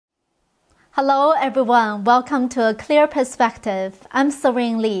Hello everyone, welcome to A Clear Perspective. I'm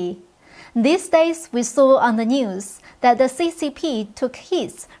Serene. These days we saw on the news that the CCP took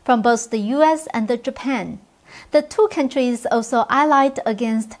hits from both the US and Japan. The two countries also allied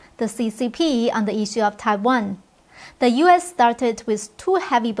against the CCP on the issue of Taiwan. The US started with two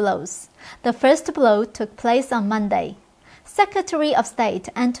heavy blows. The first blow took place on Monday. Secretary of State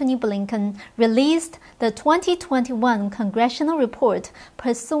Anthony Blinken released the 2021 Congressional Report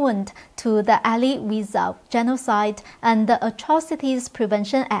Pursuant to the Elie Wiesel Genocide and the Atrocities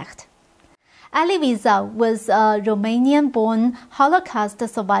Prevention Act. Elie Wiesel was a Romanian-born Holocaust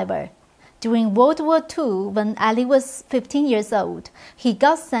survivor. During World War II, when Elie was 15 years old, he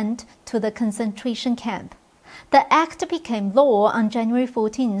got sent to the concentration camp. The act became law on January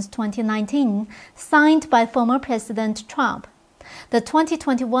 14, 2019, signed by former President Trump. The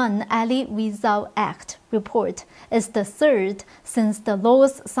 2021 Elie Wiesel Act report is the third since the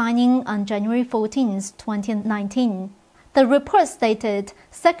law's signing on January 14, 2019. The report stated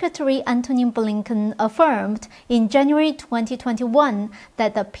Secretary Anthony Blinken affirmed in January 2021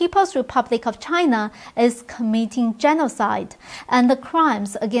 that the People's Republic of China is committing genocide and the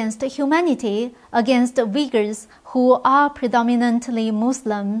crimes against humanity against Uyghurs who are predominantly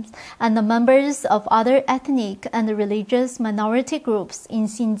Muslims and the members of other ethnic and religious minority groups in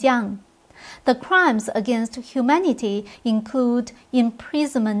Xinjiang. The crimes against humanity include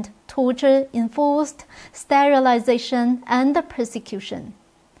imprisonment, torture, enforced sterilization, and persecution.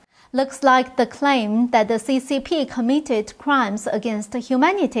 Looks like the claim that the CCP committed crimes against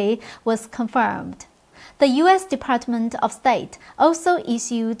humanity was confirmed. The U.S. Department of State also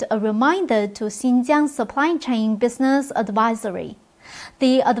issued a reminder to Xinjiang Supply Chain Business Advisory.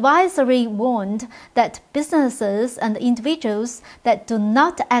 The advisory warned that businesses and individuals that do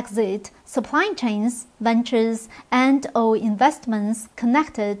not exit supply chains, ventures, and/or investments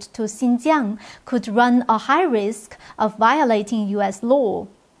connected to Xinjiang could run a high risk of violating U.S. law.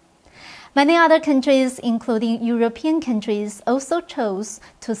 Many other countries, including European countries, also chose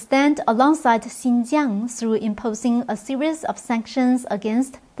to stand alongside Xinjiang through imposing a series of sanctions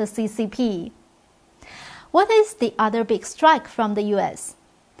against the CCP. What is the other big strike from the U.S.?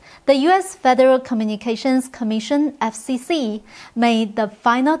 The U.S. Federal Communications Commission, FCC, made the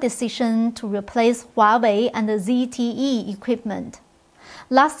final decision to replace Huawei and the ZTE equipment.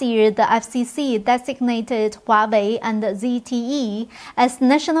 Last year, the FCC designated Huawei and ZTE as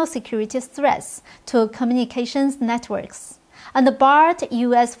national security threats to communications networks and barred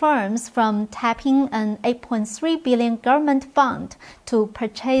U.S. firms from tapping an $8.3 billion government fund to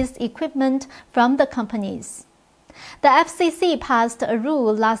purchase equipment from the companies. The FCC passed a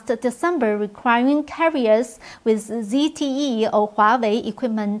rule last December requiring carriers with ZTE or Huawei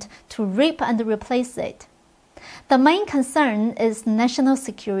equipment to rip and replace it. The main concern is national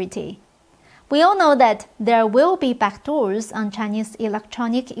security. We all know that there will be backdoors on Chinese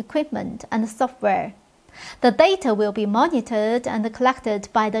electronic equipment and software. The data will be monitored and collected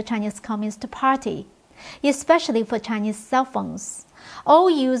by the Chinese Communist Party, especially for Chinese cell phones. All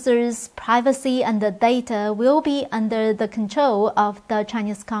users' privacy and the data will be under the control of the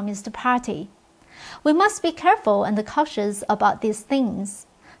Chinese Communist Party. We must be careful and cautious about these things.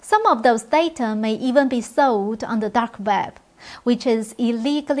 Some of those data may even be sold on the dark web, which is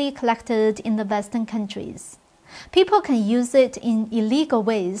illegally collected in the Western countries. People can use it in illegal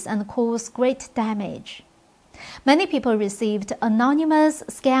ways and cause great damage. Many people received anonymous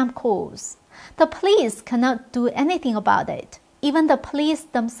scam calls. The police cannot do anything about it. Even the police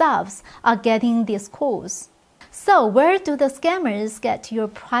themselves are getting these calls. So where do the scammers get your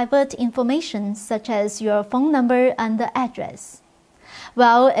private information, such as your phone number and the address?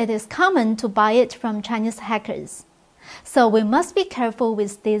 Well, it is common to buy it from Chinese hackers. So we must be careful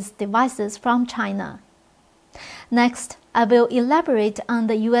with these devices from China. Next, I will elaborate on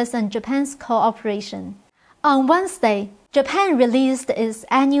the US and Japan's cooperation. On Wednesday, Japan released its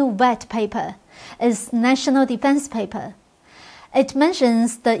annual white paper, its national defense paper. It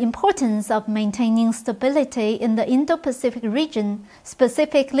mentions the importance of maintaining stability in the Indo-Pacific region,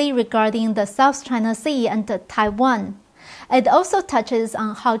 specifically regarding the South China Sea and Taiwan. It also touches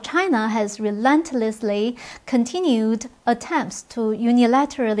on how China has relentlessly continued attempts to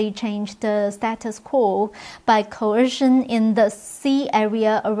unilaterally change the status quo by coercion in the sea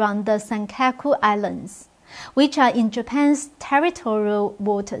area around the Senkaku Islands, which are in Japan's territorial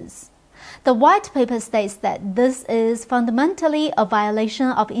waters. The white paper states that this is fundamentally a violation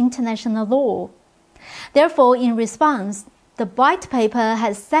of international law. Therefore, in response, the white paper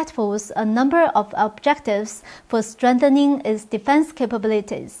has set forth a number of objectives for strengthening its defense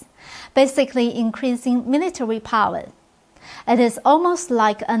capabilities, basically increasing military power. It is almost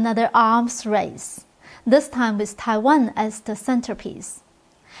like another arms race, this time with Taiwan as the centerpiece.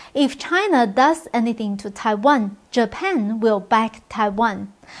 If China does anything to Taiwan, Japan will back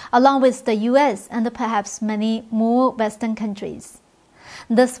Taiwan, along with the US and perhaps many more Western countries.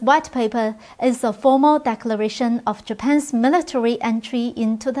 This white paper is a formal declaration of Japan's military entry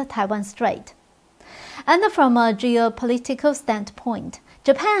into the Taiwan Strait. And from a geopolitical standpoint,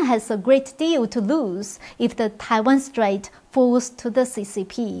 Japan has a great deal to lose if the Taiwan Strait falls to the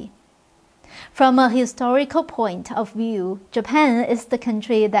CCP. From a historical point of view, Japan is the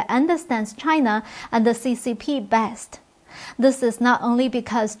country that understands China and the CCP best. This is not only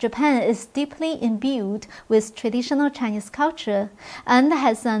because Japan is deeply imbued with traditional Chinese culture and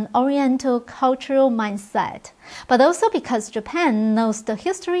has an Oriental cultural mindset, but also because Japan knows the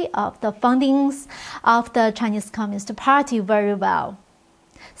history of the foundings of the Chinese Communist Party very well.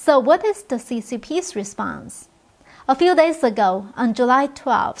 So what is the CCP's response? A few days ago, on July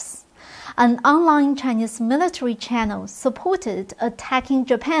 12th, an online Chinese military channel supported attacking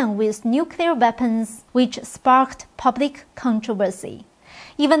Japan with nuclear weapons, which sparked public controversy.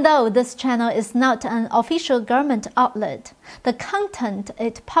 Even though this channel is not an official government outlet, the content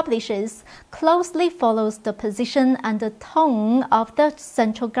it publishes closely follows the position and the tone of the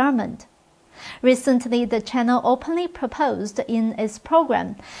central government. Recently, the channel openly proposed in its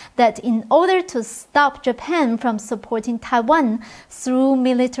program that in order to stop Japan from supporting Taiwan through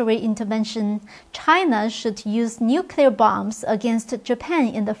military intervention, China should use nuclear bombs against Japan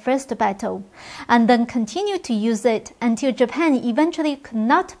in the first battle, and then continue to use it until Japan eventually could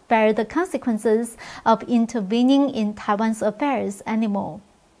not bear the consequences of intervening in Taiwan's affairs anymore.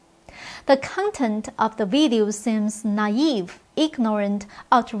 The content of the video seems naive, ignorant,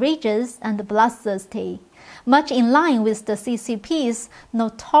 outrageous, and bloodthirsty, much in line with the CCP's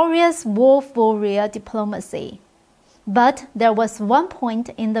notorious wolf warrior diplomacy. But there was one point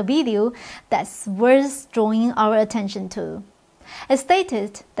in the video that's worth drawing our attention to. It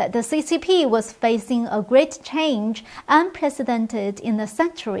stated that the CCP was facing a great change unprecedented in a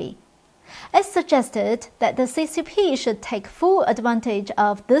century. It suggested that the CCP should take full advantage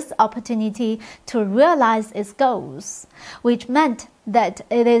of this opportunity to realize its goals, which meant that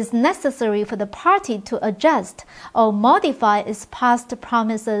it is necessary for the party to adjust or modify its past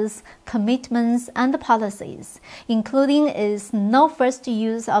promises, commitments, and policies, including its no first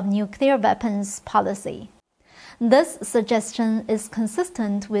use of nuclear weapons policy. This suggestion is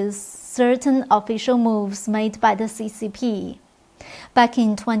consistent with certain official moves made by the CCP. Back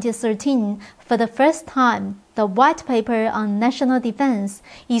in 2013, for the first time, the white paper on national defense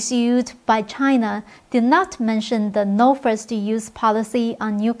issued by China did not mention the no first use policy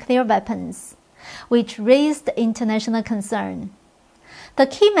on nuclear weapons, which raised international concern. The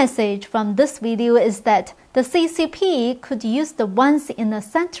key message from this video is that the CCP could use the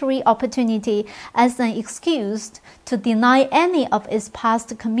once-in-a-century opportunity as an excuse to deny any of its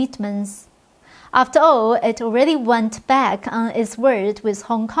past commitments. After all, it already went back on its word with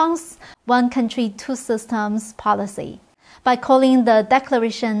Hong Kong's one country, two systems policy by calling the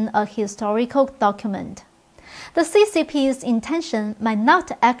declaration a historical document. The CCP's intention might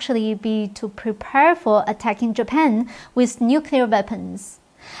not actually be to prepare for attacking Japan with nuclear weapons.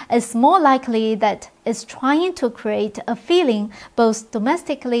 It's more likely that it's trying to create a feeling both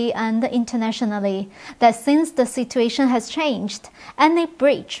domestically and internationally that since the situation has changed, any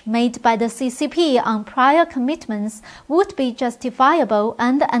breach made by the CCP on prior commitments would be justifiable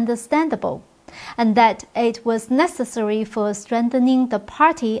and understandable, and that it was necessary for strengthening the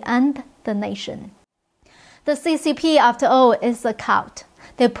party and the nation. The CCP, after all, is a cult.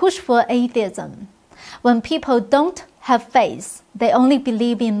 They push for atheism. When people don't have faith, they only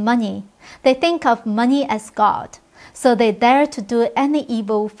believe in money. They think of money as God, so they dare to do any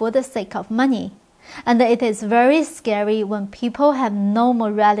evil for the sake of money. And it is very scary when people have no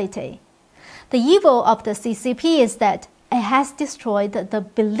morality. The evil of the CCP is that it has destroyed the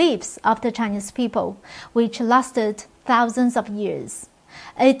beliefs of the Chinese people, which lasted thousands of years.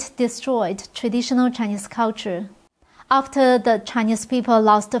 It destroyed traditional Chinese culture. After the Chinese people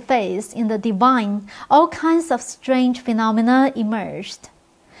lost faith in the divine, all kinds of strange phenomena emerged.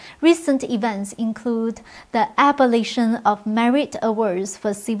 Recent events include the abolition of merit awards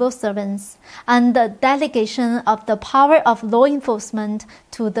for civil servants and the delegation of the power of law enforcement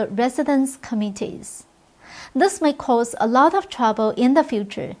to the residence committees. This may cause a lot of trouble in the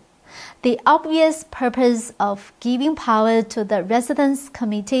future. The obvious purpose of giving power to the residence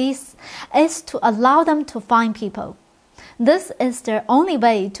committees is to allow them to fine people. This is their only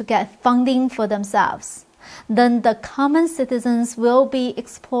way to get funding for themselves. then the common citizens will be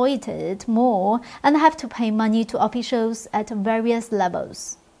exploited more and have to pay money to officials at various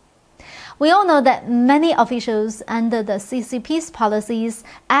levels. We all know that many officials under the CCP's policies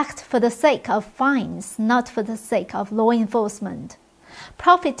act for the sake of fines, not for the sake of law enforcement.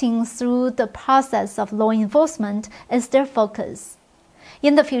 Profiting through the process of law enforcement is their focus.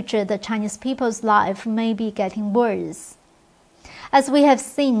 In the future, the Chinese people's life may be getting worse. As we have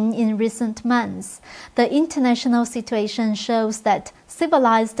seen in recent months, the international situation shows that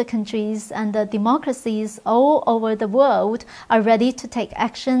civilized countries and democracies all over the world are ready to take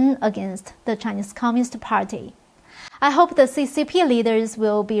action against the Chinese Communist Party. I hope the CCP leaders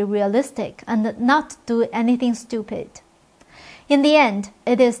will be realistic and not do anything stupid. In the end,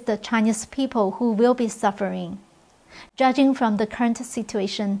 it is the Chinese people who will be suffering. Judging from the current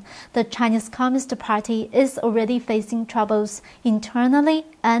situation, the Chinese Communist Party is already facing troubles internally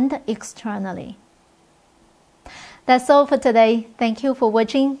and externally. That's all for today. Thank you for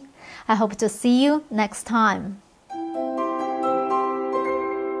watching. I hope to see you next time.